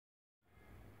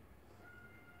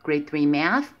Grade 3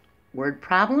 math, word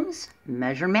problems,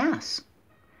 measure mass.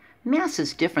 Mass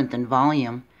is different than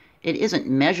volume. It isn't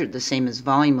measured the same as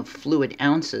volume of fluid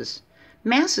ounces.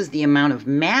 Mass is the amount of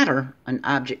matter an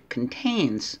object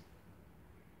contains.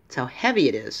 It's how heavy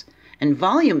it is. And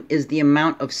volume is the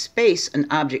amount of space an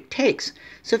object takes.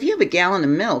 So if you have a gallon of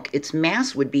milk, its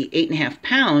mass would be 8.5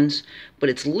 pounds, but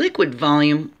its liquid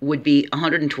volume would be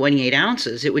 128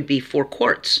 ounces. It would be 4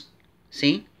 quarts.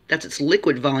 See? That's its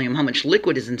liquid volume, how much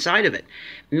liquid is inside of it.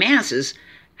 Mass is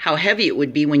how heavy it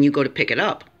would be when you go to pick it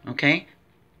up, okay?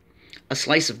 A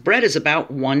slice of bread is about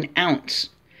 1 ounce.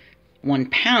 1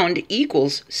 pound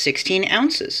equals 16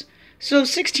 ounces. So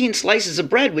 16 slices of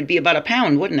bread would be about a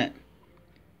pound, wouldn't it?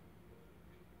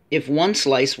 If one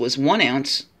slice was 1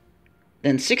 ounce,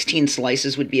 then 16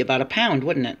 slices would be about a pound,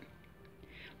 wouldn't it?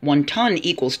 1 ton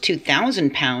equals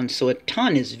 2,000 pounds, so a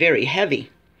ton is very heavy.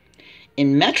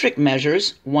 In metric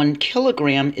measures, 1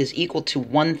 kilogram is equal to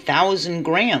 1,000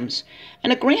 grams,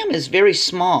 and a gram is very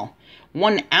small.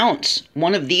 1 ounce,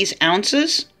 one of these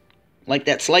ounces, like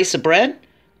that slice of bread,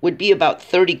 would be about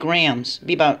 30 grams,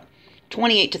 be about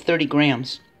 28 to 30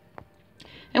 grams.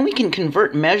 And we can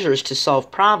convert measures to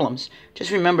solve problems.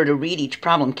 Just remember to read each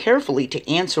problem carefully to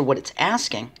answer what it's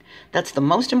asking. That's the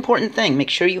most important thing. Make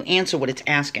sure you answer what it's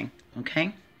asking,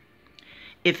 okay?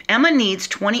 If Emma needs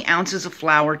 20 ounces of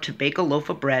flour to bake a loaf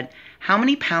of bread, how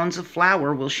many pounds of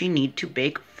flour will she need to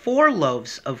bake 4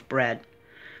 loaves of bread?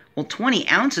 Well, 20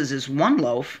 ounces is 1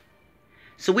 loaf,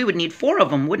 so we would need 4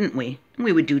 of them, wouldn't we?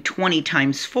 We would do 20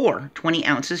 times 4, 20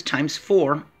 ounces times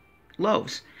 4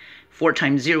 loaves. 4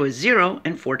 times 0 is 0,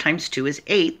 and 4 times 2 is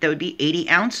 8. That would be 80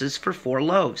 ounces for 4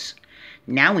 loaves.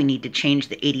 Now we need to change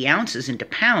the 80 ounces into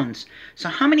pounds. So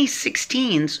how many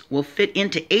 16s will fit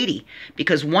into 80?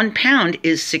 Because 1 pound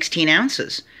is 16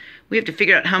 ounces. We have to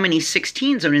figure out how many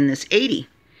 16s are in this 80.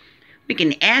 We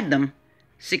can add them.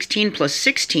 16 plus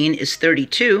 16 is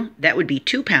 32. That would be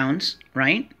 2 pounds,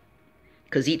 right?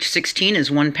 Because each 16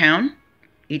 is 1 pound,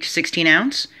 each 16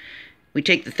 ounce. We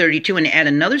take the 32 and add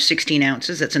another 16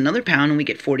 ounces. That's another pound, and we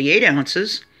get 48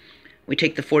 ounces. We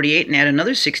take the 48 and add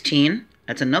another 16.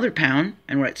 That's another pound,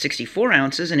 and we're at 64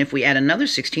 ounces. And if we add another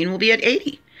 16, we'll be at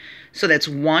 80. So that's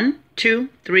 1, 2,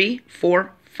 3,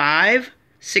 4, 5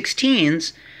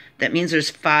 16s. That means there's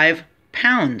 5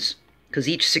 pounds, because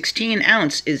each 16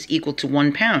 ounce is equal to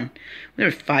 1 pound. We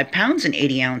have 5 pounds and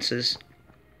 80 ounces.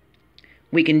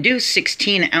 We can do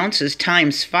 16 ounces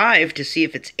times 5 to see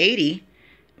if it's 80.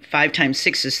 5 times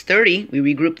 6 is 30. We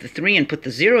regroup the 3 and put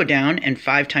the 0 down, and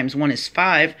 5 times 1 is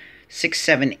 5. 6,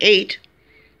 7, 8.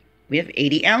 We have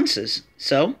 80 ounces.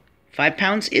 So 5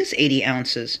 pounds is 80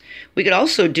 ounces. We could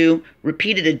also do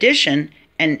repeated addition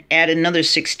and add another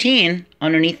 16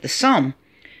 underneath the sum.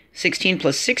 16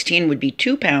 plus 16 would be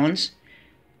 2 pounds.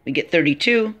 We get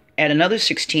 32. Add another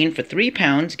 16 for 3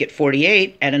 pounds, get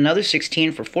 48. Add another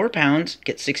 16 for 4 pounds,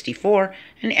 get 64.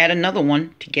 And add another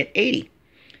one to get 80.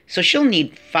 So she'll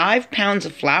need 5 pounds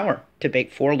of flour to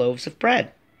bake 4 loaves of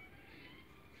bread.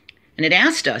 And it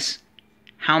asked us,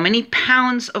 how many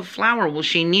pounds of flour will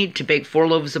she need to bake 4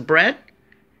 loaves of bread?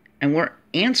 And we're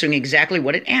answering exactly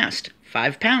what it asked,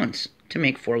 5 pounds to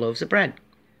make 4 loaves of bread.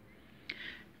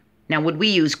 Now, would we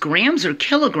use grams or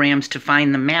kilograms to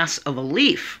find the mass of a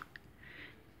leaf?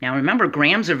 Now, remember,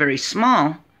 grams are very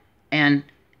small, and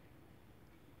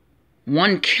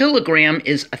 1 kilogram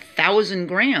is 1,000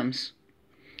 grams.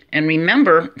 And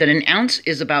remember that an ounce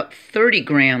is about 30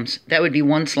 grams. That would be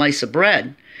 1 slice of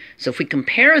bread. So if we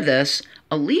compare this,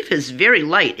 a leaf is very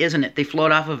light, isn't it? They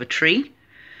float off of a tree.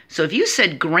 So if you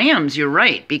said grams, you're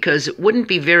right, because it wouldn't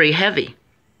be very heavy.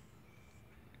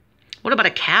 What about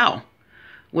a cow?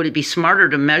 Would it be smarter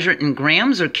to measure it in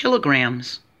grams or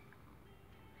kilograms?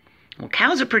 Well,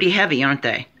 cows are pretty heavy, aren't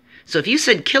they? So if you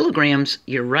said kilograms,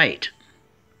 you're right.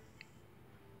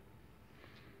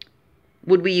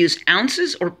 Would we use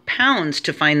ounces or pounds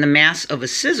to find the mass of a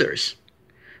scissors?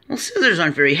 Well, scissors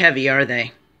aren't very heavy, are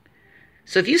they?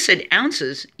 So if you said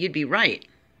ounces, you'd be right.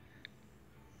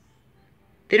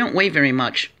 They don't weigh very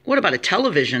much. What about a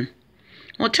television?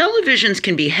 Well, televisions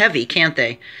can be heavy, can't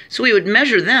they? So we would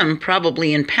measure them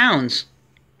probably in pounds.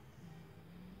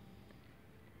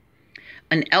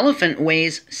 An elephant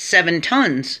weighs 7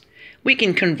 tons. We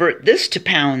can convert this to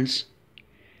pounds.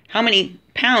 How many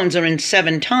pounds are in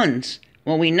 7 tons?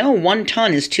 Well, we know 1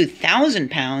 ton is 2,000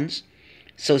 pounds,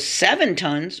 so 7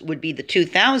 tons would be the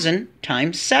 2,000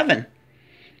 times 7.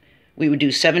 We would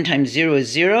do 7 times 0 is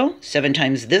 0, 7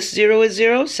 times this 0 is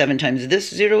 0, 7 times this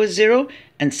 0 is 0,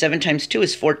 and 7 times 2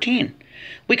 is 14.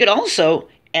 We could also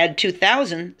add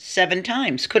 2,000 7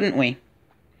 times, couldn't we?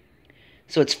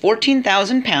 So it's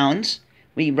 14,000 pounds.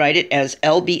 We write it as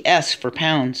lbs for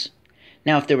pounds.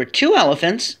 Now, if there were 2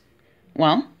 elephants,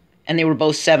 well, and they were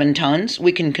both 7 tons,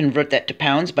 we can convert that to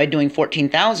pounds by doing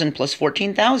 14,000 plus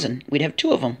 14,000. We'd have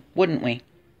 2 of them, wouldn't we?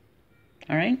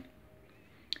 All right?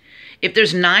 If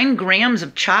there's 9 grams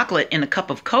of chocolate in a cup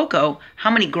of cocoa, how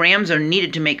many grams are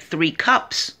needed to make 3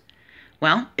 cups?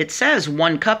 Well, it says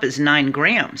 1 cup is 9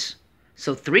 grams.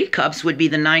 So 3 cups would be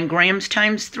the 9 grams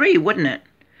times 3, wouldn't it?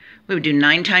 We would do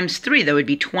 9 times 3. That would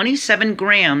be 27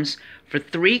 grams for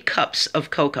 3 cups of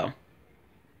cocoa.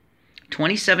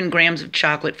 27 grams of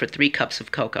chocolate for 3 cups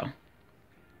of cocoa.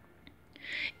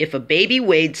 If a baby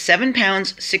weighed 7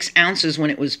 pounds 6 ounces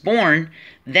when it was born,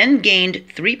 then gained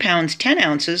 3 pounds 10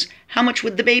 ounces, how much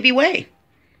would the baby weigh?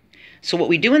 So what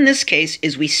we do in this case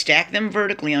is we stack them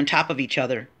vertically on top of each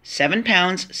other. 7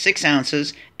 pounds 6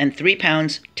 ounces and 3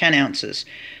 pounds 10 ounces.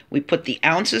 We put the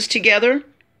ounces together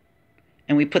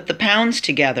and we put the pounds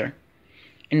together.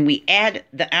 And we add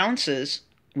the ounces,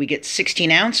 we get 16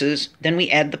 ounces, then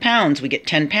we add the pounds, we get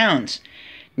 10 pounds.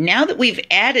 Now that we've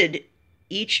added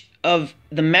each of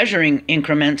the measuring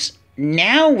increments,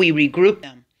 now we regroup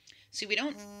them. See, we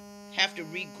don't have to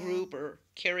regroup or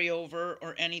carry over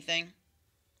or anything.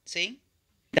 See?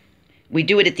 We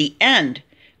do it at the end.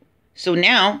 So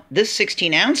now this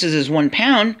 16 ounces is 1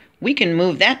 pound. We can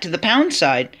move that to the pound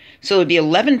side. So it would be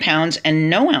 11 pounds and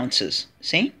no ounces.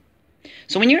 See?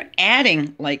 So when you're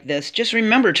adding like this, just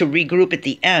remember to regroup at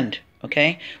the end.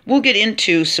 Okay? We'll get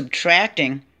into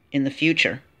subtracting in the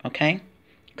future. Okay?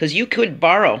 Because you could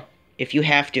borrow if you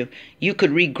have to. You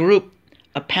could regroup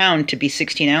a pound to be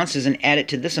 16 ounces and add it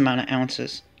to this amount of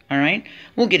ounces. All right?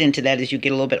 We'll get into that as you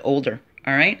get a little bit older.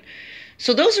 All right?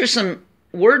 So those are some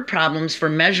word problems for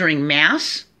measuring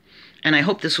mass. And I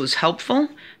hope this was helpful.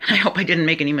 And I hope I didn't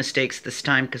make any mistakes this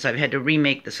time because I've had to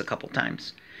remake this a couple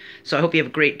times. So I hope you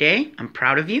have a great day. I'm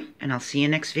proud of you. And I'll see you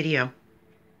next video.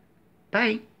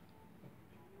 Bye.